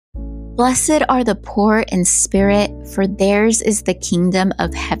Blessed are the poor in spirit, for theirs is the kingdom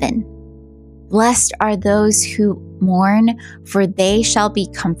of heaven. Blessed are those who mourn, for they shall be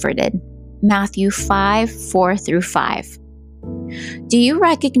comforted. Matthew 5:4-5. Do you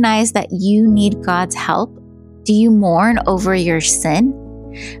recognize that you need God's help? Do you mourn over your sin?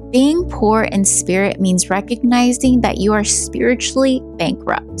 Being poor in spirit means recognizing that you are spiritually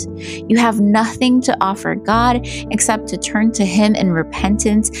bankrupt. You have nothing to offer God except to turn to Him in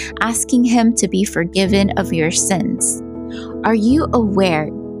repentance, asking Him to be forgiven of your sins. Are you aware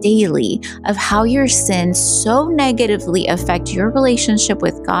daily of how your sins so negatively affect your relationship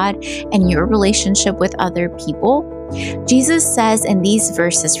with God and your relationship with other people? Jesus says in these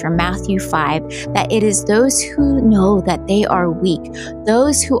verses from Matthew 5 that it is those who know that they are weak,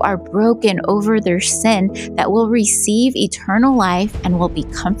 those who are broken over their sin, that will receive eternal life and will be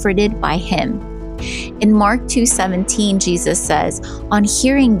comforted by Him. In Mark 2:17, Jesus says, "On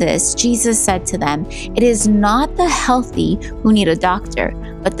hearing this, Jesus said to them, 'It is not the healthy who need a doctor,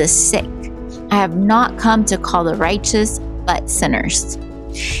 but the sick. I have not come to call the righteous, but sinners.'"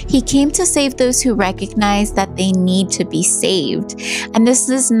 He came to save those who recognize that they need to be saved. And this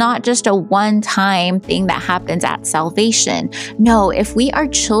is not just a one-time thing that happens at salvation. No, if we are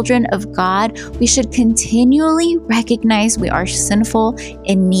children of God, we should continually recognize we are sinful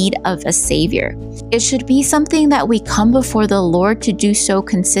in need of a Savior. It should be something that we come before the Lord to do so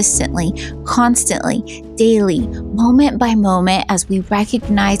consistently, constantly, daily, moment by moment, as we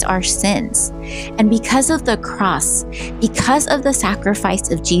recognize our sins. And because of the cross, because of the sacrifice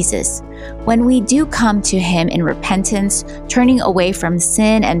of Jesus, when we do come to Him in repentance, turning away from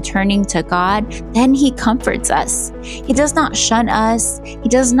sin and turning to God, then He comforts us. He does not shun us. He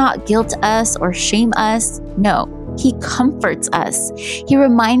does not guilt us or shame us. No, He comforts us. He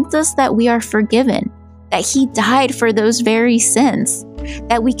reminds us that we are forgiven, that He died for those very sins,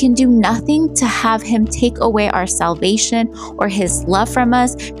 that we can do nothing to have Him take away our salvation or His love from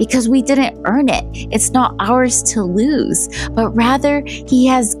us because we didn't earn it. It's not ours to lose, but rather He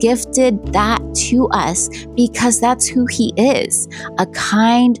has gifted that to us because that's who He is, a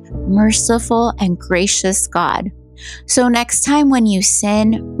kind, merciful, and gracious God. So next time when you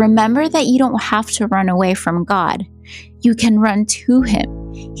sin, remember that you don't have to run away from God. You can run to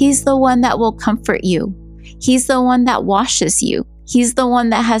Him. He's the one that will comfort you. He's the one that washes you. He's the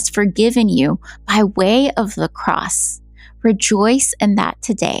one that has forgiven you by way of the cross. Rejoice in that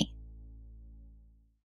today.